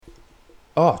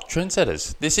Oh,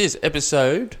 Trendsetters. This is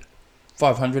episode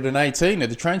 518 of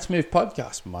the Trainsmooth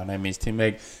podcast. My name is Tim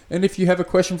Egg, and if you have a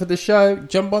question for the show,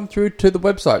 jump on through to the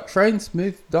website,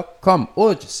 trainsmooth.com,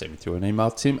 or just send me through an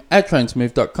email,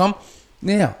 tim@trainsmooth.com.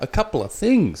 Now, a couple of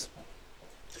things.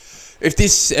 If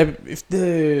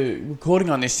the recording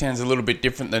on this sounds a little bit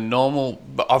different than normal,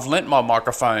 but I've lent my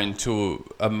microphone to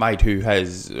a mate who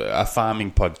has a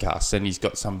farming podcast, and he's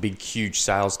got some big, huge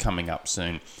sales coming up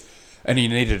soon. And he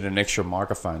needed an extra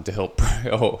microphone to help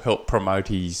promote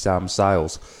his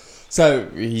sales. So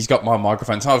he's got my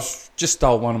microphone. So I've just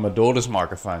stole one of my daughter's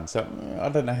microphones. So I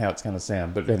don't know how it's going to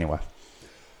sound. But anyway.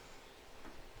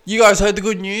 You guys heard the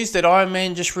good news that Iron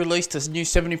Man just released a new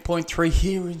 70.3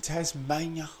 here in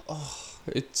Tasmania. Oh,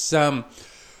 it's...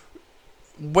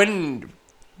 when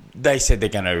they said they're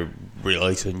going to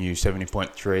release a new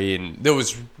 70.3, and there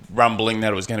was rumbling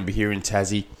that it was going to be here in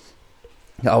Tassie,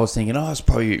 I was thinking, it's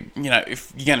probably,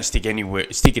 if you're going to stick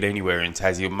it anywhere in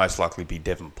Tassie, it'll most likely be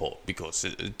Devonport, because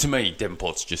to me,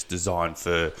 Devonport's just designed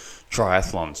for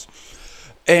triathlons.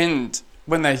 And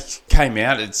when they came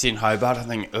out, it's in Hobart, I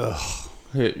think,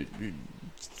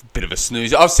 bit of a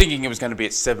snooze. I was thinking it was going to be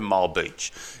at 7 Mile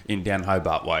Beach in down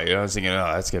Hobart Way. I was thinking,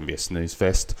 that's going to be a snooze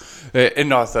fest.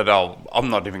 And I thought, I'm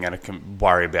not even going to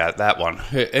worry about that one.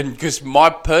 And because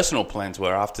my personal plans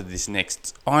were, after this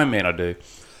next Ironman I do,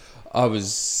 I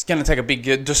was going to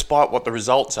take despite what the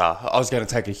results are, I was going to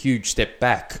take a huge step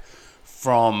back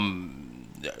from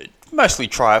mostly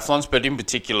triathlons, but in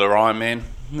particular Ironman.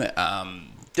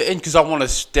 And because I want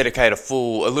to dedicate a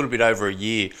little bit over a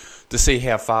year to see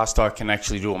how fast I can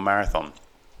actually do a marathon.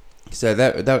 So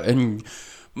and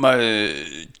my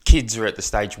kids are at the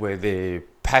stage where their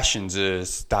passions are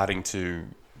starting to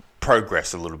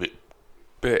progress a little bit.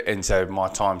 And so my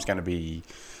time's going to be...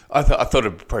 I thought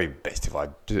it'd be probably best if I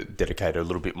dedicated a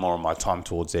little bit more of my time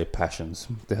towards their passions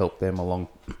to help them along.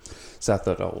 So I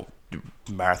thought,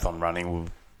 marathon running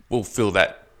will fill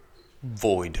that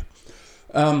void.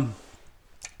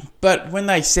 But when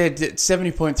they said that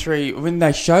 70.3, when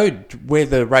they showed where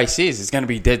the race is, it's going to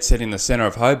be dead set in the centre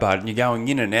of Hobart, and you're going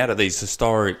in and out of these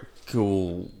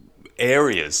historical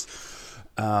areas.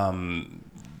 I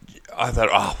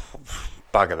thought,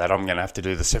 bugger that, I'm going to have to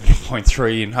do the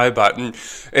 70.3 in Hobart. And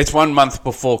it's 1 month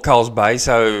before Coles Bay,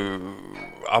 so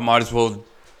I might as well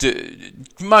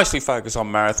mostly focus on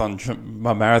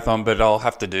my marathon, but I'll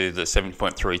have to do the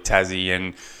 70.3 Tassie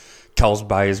and Coles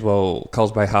Bay as well,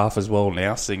 Coles Bay half as well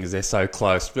now, seeing as they're so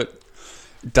close. But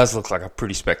it does look like a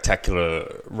pretty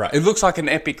spectacular race. It looks like an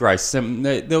epic race.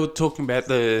 They were talking about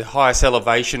the highest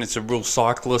elevation. It's a real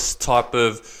cyclist type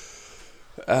of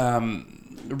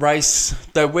race.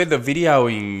 Though where the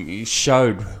videoing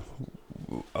showed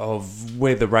of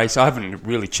where the race, I haven't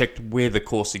really checked where the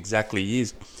course exactly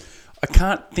is. I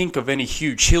can't think of any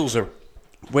huge hills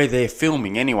where they're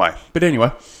filming anyway. But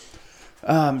anyway,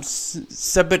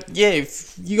 but yeah,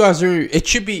 if you guys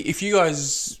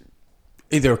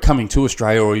either are coming to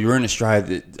Australia or you're in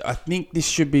Australia, I think this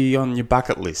should be on your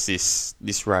bucket list.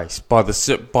 This race by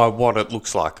what it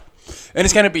looks like, and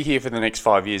it's going to be here for the next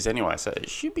 5 years anyway, so it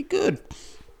should be good.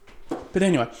 But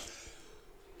anyway,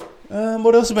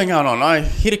 what else has been going on? I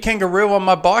hit a kangaroo on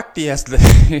my bike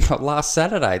last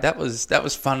Saturday. That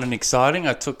was fun and exciting.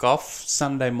 I took off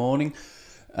Sunday morning.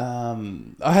 I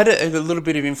had a little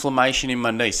bit of inflammation in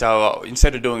my knee, so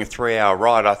instead of doing a 3-hour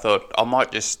ride, I thought I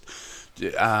might just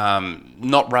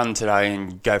not run today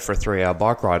and go for a 3-hour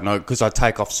bike ride. No, because I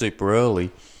take off super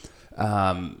early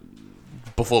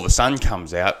before the sun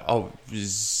comes out. I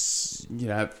was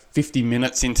 50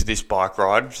 minutes into this bike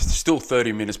ride, still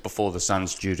 30 minutes before the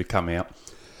sun's due to come out,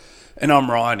 and I'm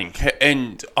riding,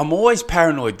 and I'm always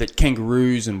paranoid that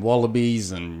kangaroos and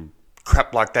wallabies and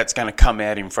crap like that's going to come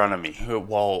out in front of me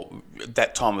while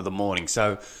that time of the morning.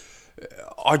 So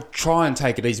I try and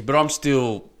take it easy, but I'm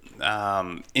still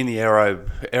in the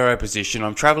aero position.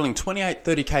 I'm traveling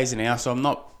 28-30 k's an hour, so I'm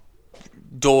not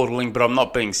dawdling, but I'm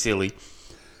not being silly.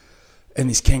 And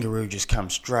this kangaroo just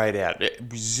comes straight out.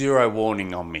 Zero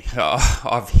warning on me.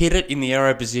 I've hit it in the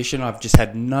aero position. I've just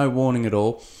had no warning at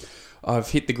all. I've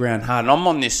hit the ground hard. And I'm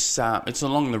on this, it's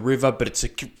along the river, but it's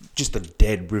just a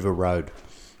dead river road.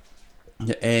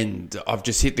 And I've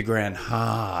just hit the ground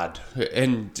hard.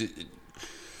 And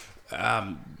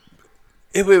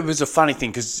it was a funny thing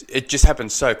because it just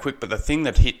happened so quick. But the thing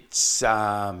that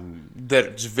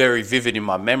that's very vivid in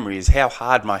my memory is how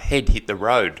hard my head hit the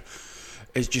road.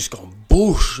 It's just gone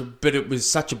boosh, but it was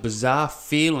such a bizarre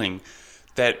feeling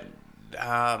that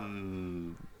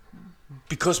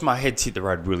because my head's hit the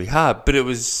road really hard, but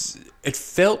it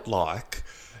felt like,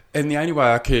 and the only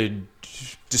way I could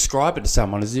describe it to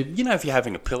someone as if, if you're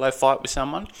having a pillow fight with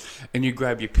someone and you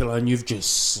grab your pillow and you've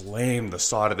just slammed the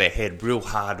side of their head real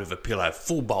hard with a pillow,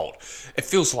 full bolt. It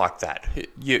feels like that.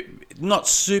 It's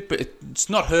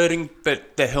not hurting,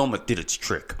 but the helmet did its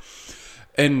trick.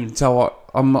 And so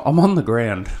I'm on the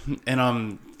ground and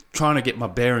I'm trying to get my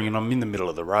bearing and I'm in the middle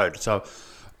of the road. So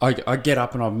I get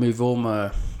up and I move all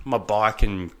my bike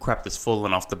and crap that's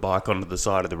fallen off the bike onto the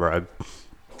side of the road.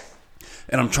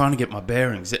 And I'm trying to get my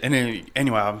bearings. And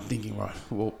anyway, I'm thinking, right,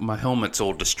 well, my helmet's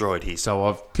all destroyed here. So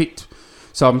I'm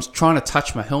trying to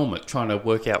touch my helmet, trying to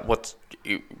work out what's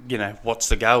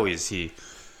the go is here.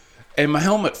 And my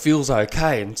helmet feels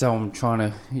okay. And so I'm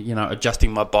trying to,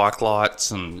 adjusting my bike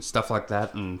lights and stuff like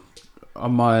that. And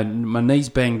my knees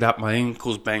banged up, my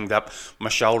ankles banged up, my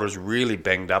shoulders really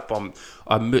banged up. I'm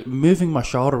moving my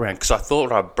shoulder around because I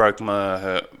thought I broke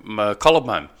my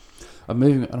collarbone. I'm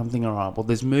moving and I'm thinking, all right, well,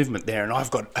 there's movement there, and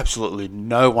I've got absolutely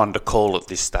no one to call at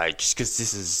this stage because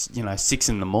this is 6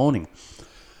 a.m.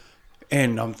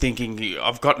 And I'm thinking,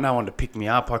 I've got no one to pick me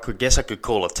up. I could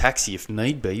call a taxi if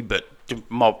need be, but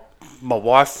my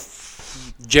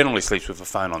wife generally sleeps with her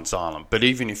phone on silent. But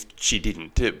even if she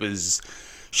didn't,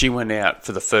 she went out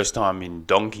for the first time in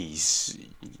donkeys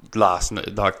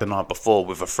the night before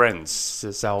with her friends.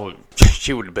 So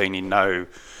she would have been in no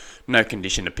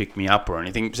condition to pick me up or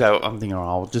anything. So I'm thinking,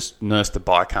 I'll just nurse the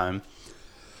bike home.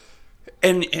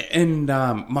 And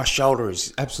my shoulder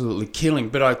is absolutely killing.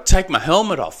 But I take my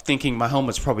helmet off, thinking my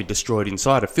helmet's probably destroyed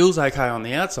inside. It feels okay on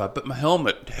the outside, but my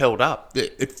helmet held up.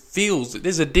 It feels,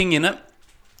 there's a ding in it.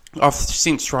 I've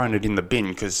since thrown it in the bin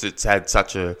because it's had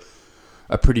such a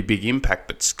pretty big impact.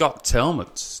 But Scott's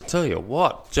helmets, tell you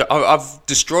what. So I've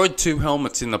destroyed 2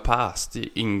 helmets in the past.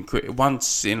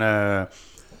 Once in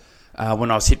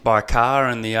when I was hit by a car,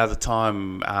 and the other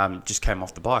time just came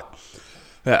off the bike.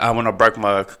 When I broke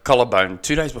my collarbone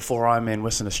 2 days before Ironman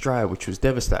Western Australia, which was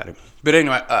devastating. But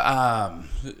anyway,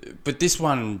 but this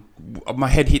one, my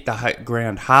head hit the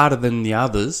ground harder than the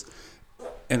others,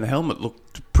 and the helmet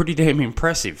looked pretty damn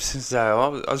impressive.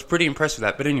 So I was pretty impressed with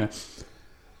that. But anyway,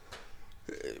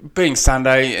 being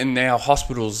Sunday, and now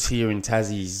hospitals here in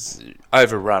Tassie's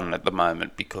overrun at the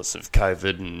moment because of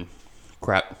COVID and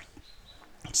crap.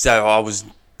 So I was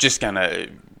just going to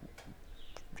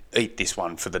eat this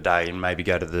one for the day and maybe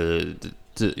go to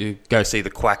go see the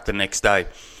quack the next day.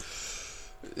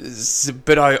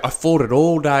 But I fought it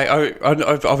all day.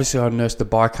 I nursed the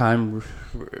bike home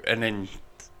and then,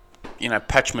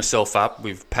 patched myself up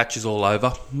with patches all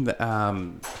over. That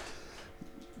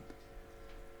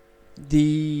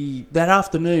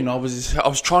afternoon, I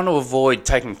was trying to avoid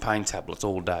taking pain tablets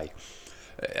all day.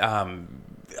 My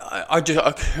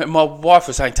wife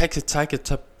was saying, take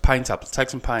pain tablets, take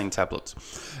some pain tablets.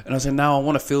 And I said, no, I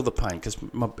want to feel the pain because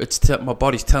my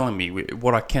body's telling me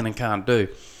what I can and can't do.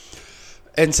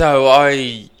 And so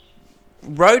I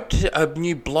wrote a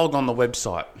new blog on the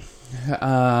website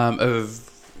I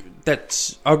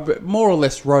more or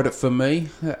less wrote it for me.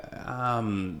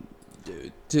 And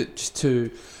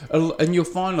you'll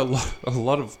find a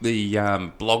lot of the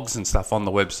blogs and stuff on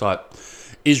the website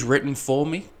is written for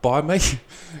me, by me.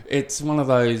 It's one of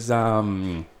those,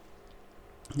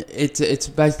 it's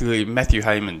basically Matthew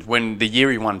Heyman. When the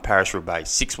year he won Paris-Roubaix,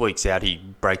 6 weeks out, he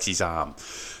breaks his arm.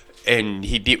 And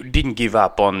he didn't give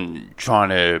up on trying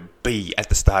to be at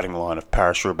the starting line of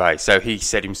Paris-Roubaix. So he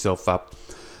set himself up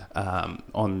on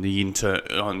an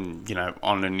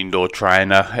indoor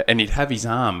trainer, and he'd have his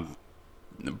arm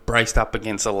braced up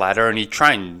against a ladder, and he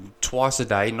trained twice a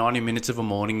day, 90 minutes of a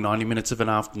morning, 90 minutes of an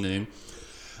afternoon.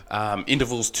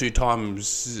 Intervals 2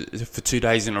 times for 2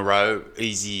 days in a row,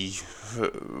 easy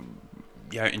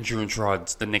endurance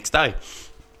rides the next day.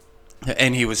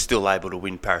 And he was still able to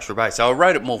win Paris-Roubaix. So I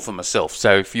wrote it more for myself.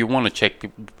 So if you want to check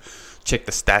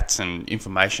the stats and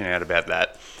information out about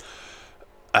that,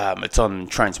 it's on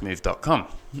trainsmooth.com.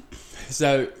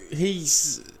 So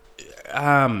he's...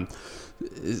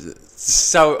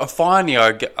 So finally,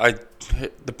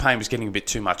 the pain was getting a bit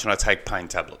too much, and I take pain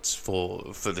tablets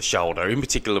for the shoulder, in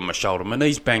particular my shoulder. My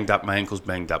knees banged up, my ankles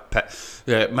banged up,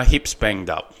 my hips banged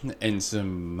up, and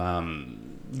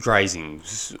some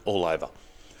grazings all over.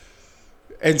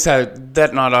 And so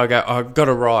that night I've got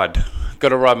to ride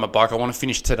my bike. I want to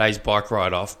finish today's bike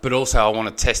ride off, but also I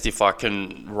want to test if I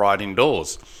can ride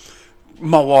indoors.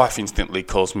 My wife instantly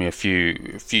calls me a few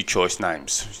choice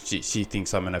names. She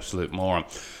thinks I'm an absolute moron.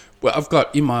 Well, I've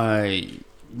got in my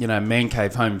man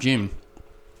cave home gym,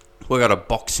 we've got a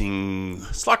boxing.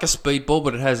 It's like a speedball,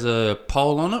 but it has a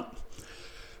pole on it,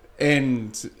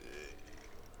 and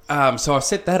So I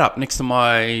set that up next to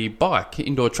my bike,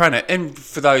 indoor trainer. And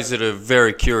for those that are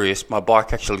very curious, my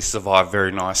bike actually survived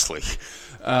very nicely.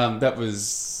 That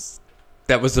was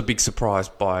a big surprise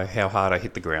by how hard I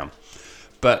hit the ground.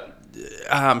 But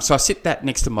so I set that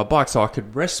next to my bike so I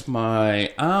could rest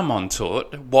my arm onto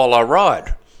it while I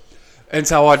ride. And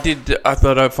so I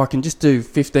thought if I can just do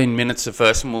 15 minutes at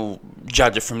first and we'll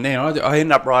judge it from there. I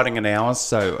ended up riding an hour,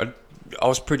 so I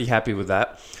was pretty happy with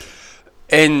that.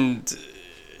 And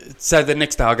so the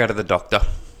next day I go to the doctor,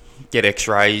 get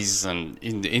x-rays and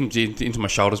into my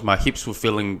shoulders. My hip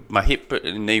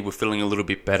and knee were feeling a little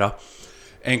bit better.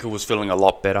 Ankle was feeling a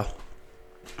lot better.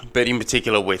 But in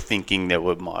particular, we're thinking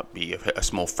might be a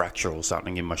small fracture or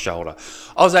something in my shoulder.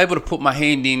 I was able to put my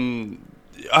hand in.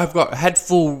 Had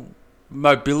full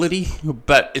mobility,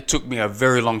 but it took me a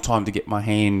very long time to get my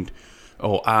hand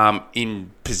or arm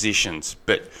in positions.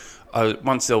 But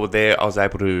once they were there, I was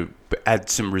able to add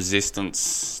some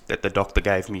resistance that the doctor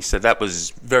gave me. So that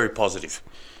was very positive.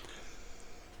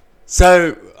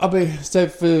 So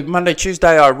for Monday,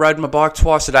 Tuesday, I rode my bike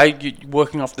twice a day,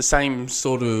 working off the same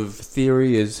sort of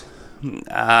theory as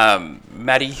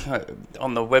Maddie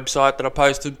on the website that I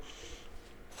posted.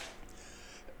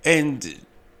 And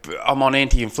I'm on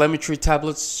anti-inflammatory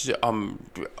tablets. I'm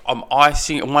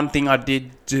icing. One thing I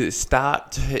did to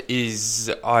start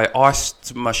is I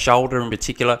iced my shoulder in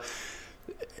particular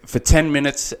for 10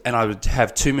 minutes, and I would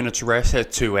have 2 minutes rest,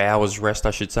 2 hours rest,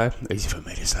 I should say. Easy for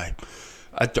me to say.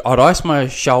 I'd ice my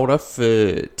shoulder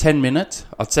for 10 minutes.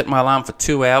 I'd set my alarm for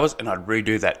 2 hours, and I'd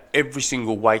redo that every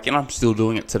single wake, and I'm still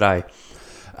doing it today,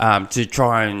 to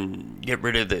try and get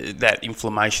rid of that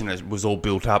inflammation that was all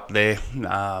built up there.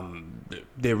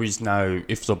 There is no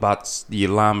ifs or buts. The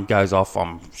alarm goes off,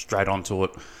 I'm straight onto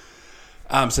it.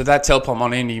 So that's helped. I'm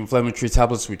on anti-inflammatory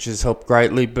tablets, which has helped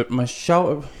greatly. But my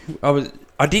shoulder, I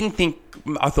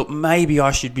thought maybe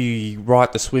I should be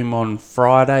right to swim on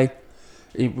Friday.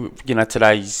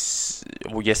 Yesterday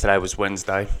was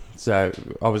Wednesday. So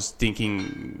I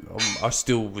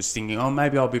still was thinking,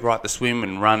 maybe I'll be right to swim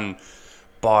and run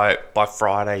by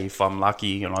Friday if I'm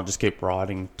lucky, and I'll just keep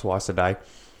riding twice a day.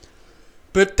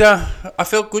 But I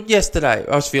felt good yesterday.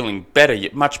 I was feeling better,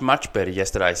 much, much better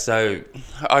yesterday. So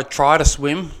I tried to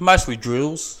swim, mostly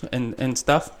drills and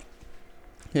stuff.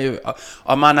 Yeah,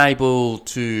 I'm unable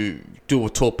to do a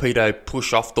torpedo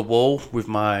push off the wall with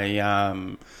my,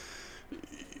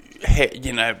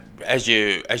 as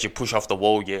you push off the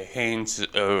wall, your hands,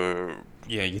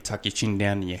 you tuck your chin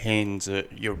down and your hands,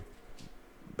 your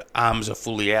arms are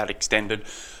fully out, extended.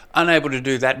 Unable to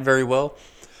do that very well.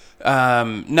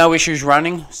 No issues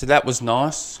running, so that was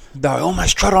nice. Though I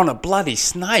almost trod on a bloody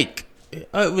snake.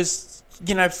 It was,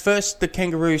 first the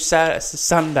kangaroo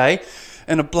Sunday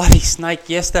and a bloody snake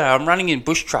yesterday. I'm running in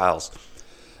bush trails,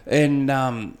 and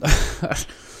and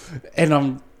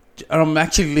I'm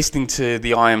actually listening to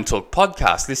the I Am Talk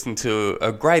podcast, listening to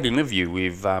a great interview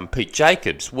with Pete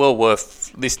Jacobs, well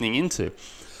worth listening into.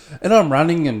 And I'm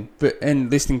running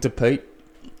and listening to Pete.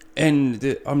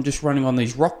 And I'm just running on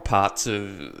these rock parts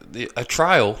of a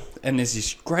trail, and there's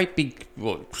this great big,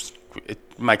 it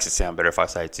makes it sound better if I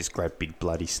say it's this great big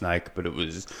bloody snake, but it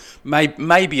was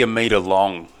maybe a metre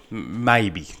long,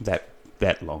 maybe that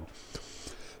long.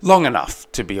 Long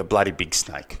enough to be a bloody big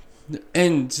snake.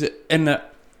 And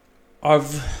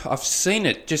I've seen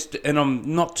it and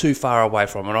I'm not too far away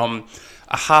from it. I'm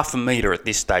a half a metre at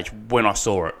this stage when I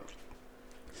saw it.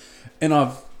 And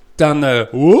I've done the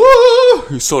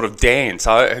woo sort of dance,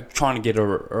 trying to get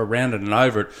around it and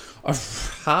over it.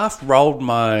 I've half rolled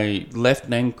my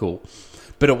left ankle,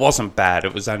 but it wasn't bad.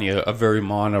 It was only a very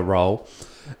minor roll.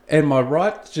 And my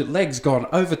right leg's gone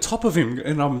over top of him,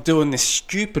 and I'm doing this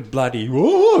stupid bloody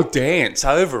woo dance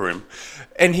over him.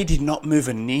 And he did not move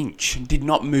an inch, did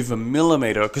not move a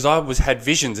millimetre, because I had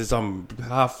visions as I'm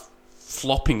half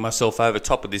flopping myself over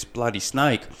top of this bloody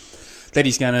snake that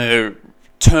he's going to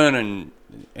turn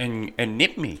and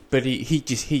nip me, but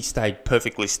he stayed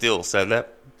perfectly still. So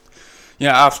that,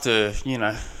 after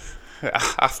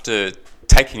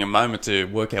taking a moment to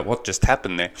work out what just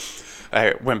happened there,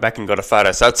 I went back and got a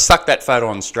photo. So I'd stuck that photo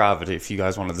on Strava if you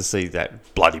guys wanted to see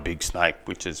that bloody big snake,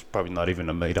 which is probably not even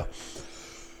a metre.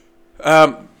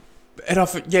 So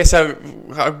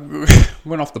I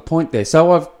went off the point there.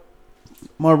 So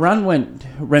my run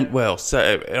went well,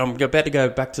 so I'm about to go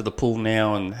back to the pool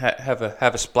now and have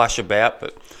a splash about.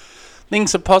 But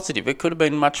things are positive. It could have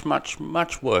been much, much,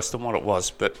 much worse than what it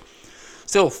was, but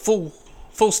still full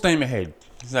steam ahead.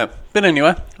 So, but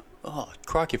anyway,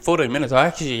 crikey, 14 minutes. I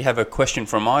actually have a question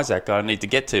from Isaac I need to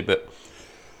get to, but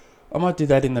I might do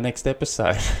that in the next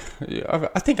episode.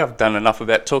 I think I've done enough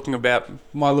about talking about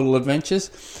my little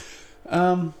adventures.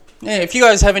 Yeah, if you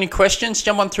guys have any questions,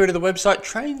 jump on through to the website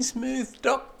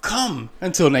trainsmooth.com.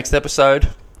 Until next episode,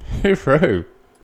 hooroo.